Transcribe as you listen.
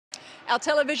Our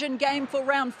television game for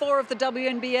round 4 of the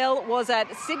WNBL was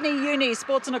at Sydney Uni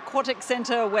Sports and Aquatic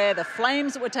Centre, where the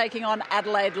Flames were taking on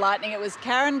Adelaide Lightning. It was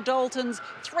Karen Dalton's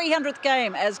 300th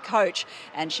game as coach,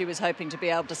 and she was hoping to be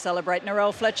able to celebrate.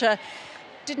 Narelle Fletcher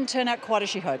didn't turn out quite as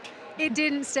she hoped. It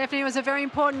didn't, Stephanie. It was a very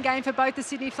important game for both the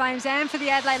Sydney Flames and for the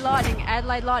Adelaide Lightning.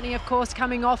 Adelaide Lightning, of course,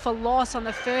 coming off a loss on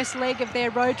the first leg of their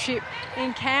road trip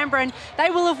in Canberra. And they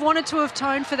will have wanted to have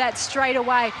toned for that straight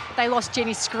away. They lost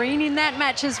Jenny Screen in that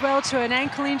match as well to an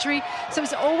ankle injury. So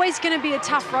it's always going to be a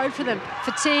tough road for them.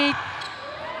 Fatigue,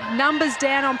 numbers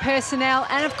down on personnel,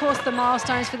 and of course the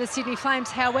milestones for the Sydney Flames.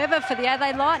 However, for the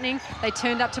Adelaide Lightning, they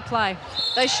turned up to play.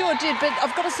 They sure did, but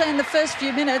I've got to say in the first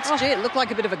few minutes, gee, it looked like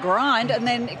a bit of a grind, and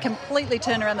then it completely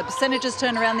turned around. The percentages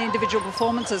turned around, the individual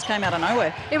performances came out of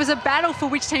nowhere. It was a battle for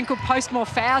which team could post more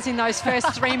fouls in those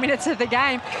first 3 minutes of the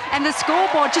game, and the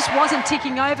scoreboard just wasn't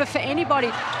ticking over for anybody.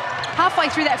 Halfway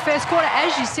through that first quarter,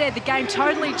 as you said, the game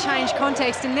totally changed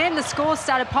context, and then the scores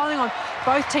started piling on.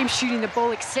 Both teams shooting the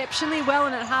ball exceptionally well,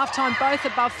 and at halftime, both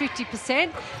above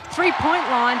 50%. Three-point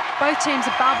line, both teams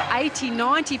above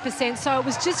 80-90%, so it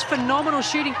was just phenomenal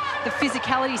shooting. The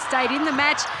physicality stayed in the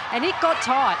match, and it got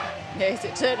tight. Yes,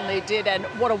 it certainly did, and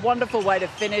what a wonderful way to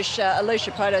finish.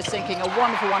 Alicia Poto sinking a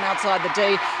wonderful one outside the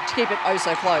D to keep it oh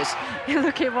so close.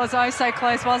 Look, it was oh so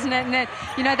close, wasn't it? And then,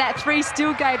 you know, that three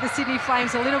still gave the Sydney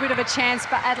Flames a little bit of a chance,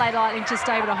 but Adelaide Lightning just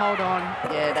able to hold on.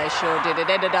 Yeah, they sure did. It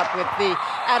ended up with the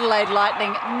Adelaide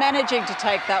Lightning managing to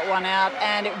take that one out,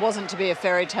 and it wasn't to be a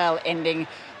fairy tale ending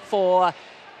for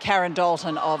Karen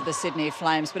Dalton of the Sydney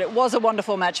Flames. But it was a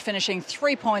wonderful match, finishing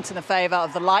 3 points in the favour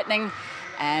of the Lightning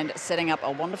and setting up a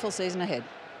wonderful season ahead.